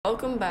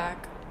Welcome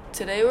back.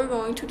 Today we're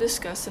going to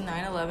discuss the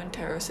 9/11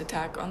 terrorist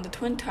attack on the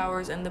Twin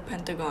Towers and the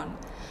Pentagon.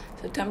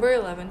 September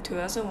 11,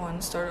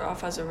 2001 started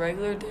off as a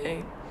regular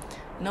day.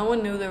 No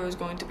one knew there was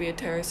going to be a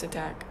terrorist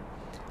attack.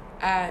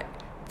 At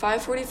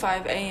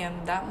 5:45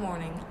 a.m. that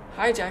morning,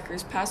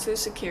 hijackers passed through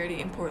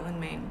security in Portland,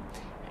 Maine,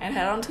 and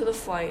head on to the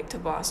flight to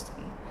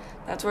Boston.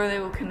 That's where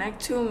they will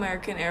connect to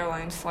American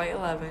Airlines Flight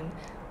 11.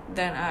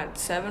 Then at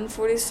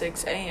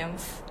 7:46 a.m.,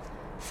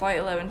 Flight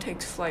 11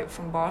 takes flight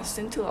from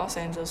Boston to Los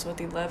Angeles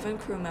with 11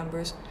 crew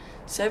members,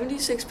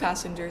 76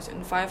 passengers,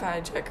 and 5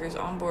 hijackers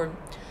on board.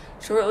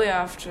 Shortly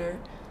after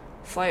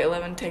Flight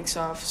 11 takes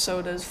off,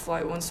 so does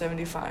Flight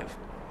 175.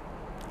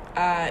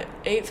 At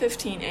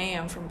 8:15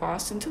 a.m. from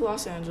Boston to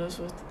Los Angeles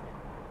with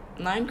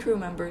 9 crew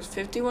members,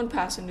 51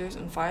 passengers,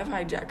 and 5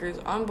 hijackers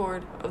on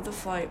board of the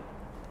flight.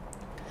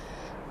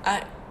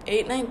 At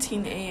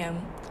 8:19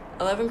 a.m.,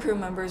 11 crew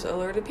members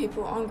alerted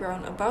people on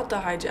ground about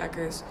the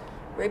hijackers.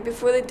 Right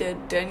before they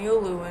did, Daniel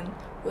Lewin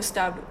was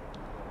stabbed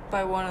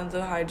by one of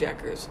the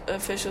hijackers.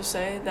 Officials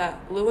say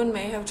that Lewin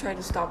may have tried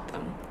to stop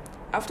them.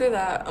 After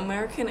that,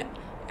 American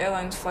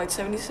Airlines Flight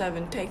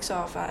 77 takes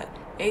off at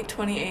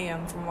 8:20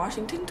 a.m. from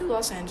Washington to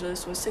Los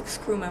Angeles with 6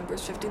 crew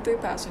members, 53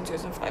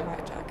 passengers, and 5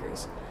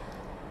 hijackers.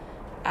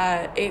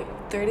 At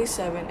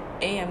 8:37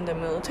 a.m., the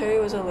military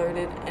was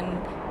alerted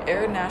and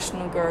Air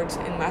National Guards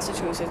in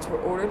Massachusetts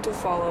were ordered to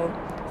follow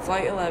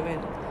Flight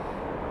 11.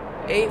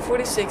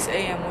 8:46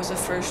 a.m. was the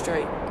first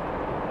strike.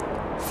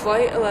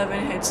 Flight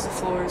 11 hits the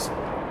floors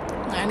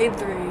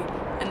 93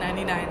 and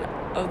 99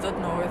 of the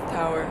North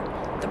Tower.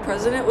 The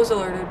president was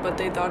alerted, but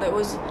they thought it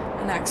was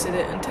an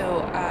accident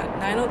until at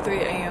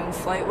 9:03 a.m.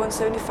 Flight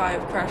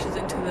 175 crashes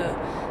into the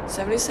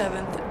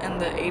 77th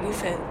and the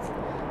 85th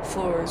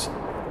floors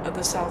of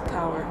the South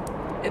Tower.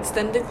 It's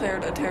then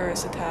declared a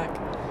terrorist attack.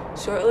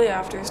 Shortly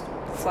after,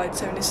 Flight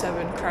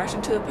 77 crashed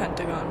into the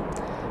Pentagon.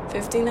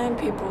 59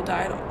 people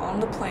died on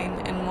the plane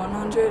and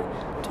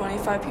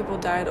 125 people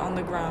died on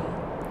the ground.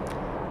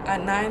 At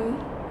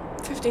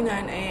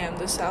 9:59 a.m.,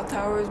 the South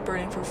Tower was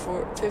burning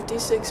for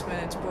 56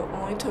 minutes but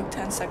only took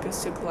 10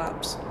 seconds to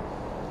collapse.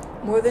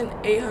 More than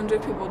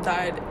 800 people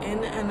died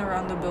in and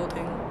around the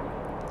building.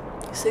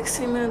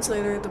 16 minutes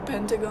later, the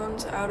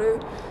Pentagon's outer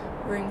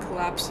ring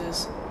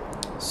collapses.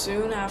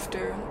 Soon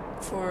after,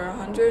 for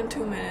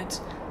 102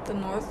 minutes, the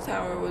North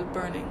Tower was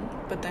burning,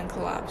 but then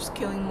collapsed,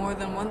 killing more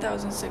than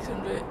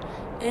 1,600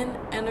 in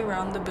and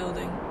around the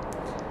building.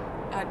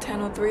 At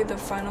 10:03, the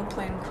final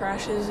plane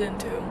crashes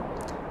into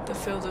the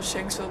field of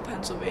Shanksville,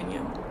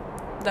 Pennsylvania.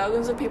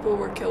 Thousands of people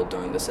were killed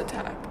during this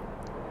attack.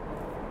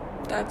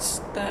 That's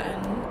the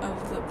end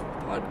of the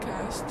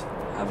podcast.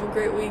 Have a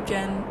great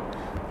weekend.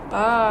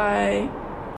 Bye.